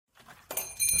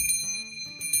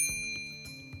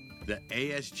The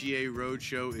ASGA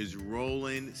Roadshow is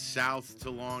rolling south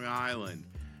to Long Island.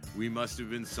 We must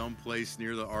have been someplace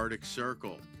near the Arctic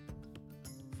Circle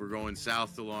if we're going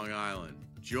south to Long Island.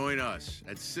 Join us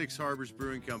at Six Harbors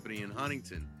Brewing Company in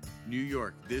Huntington, New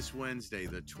York, this Wednesday,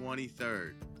 the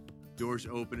 23rd. Doors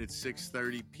open at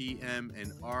 6:30 p.m.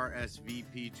 and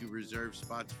RSVP to reserve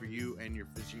spots for you and your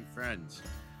fishing friends.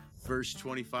 First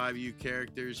 25 you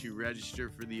characters who register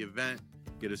for the event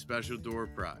get a special door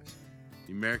prize.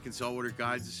 The American Saltwater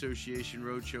Guides Association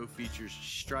Roadshow features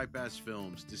striped bass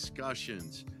films,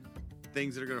 discussions,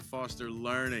 things that are going to foster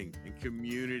learning and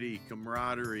community,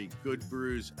 camaraderie, good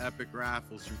brews, epic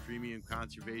raffles from premium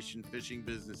conservation fishing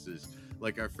businesses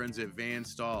like our friends at Van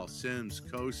Stahl, Sims,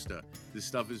 Costa. This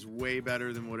stuff is way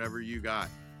better than whatever you got.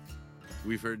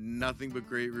 We've heard nothing but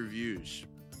great reviews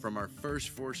from our first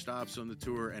 4 stops on the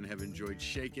tour and have enjoyed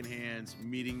shaking hands,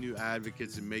 meeting new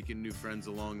advocates, and making new friends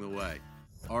along the way.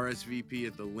 RSVP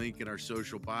at the link in our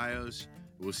social bios.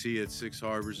 We'll see you at Six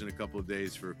Harbors in a couple of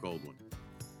days for a cold one.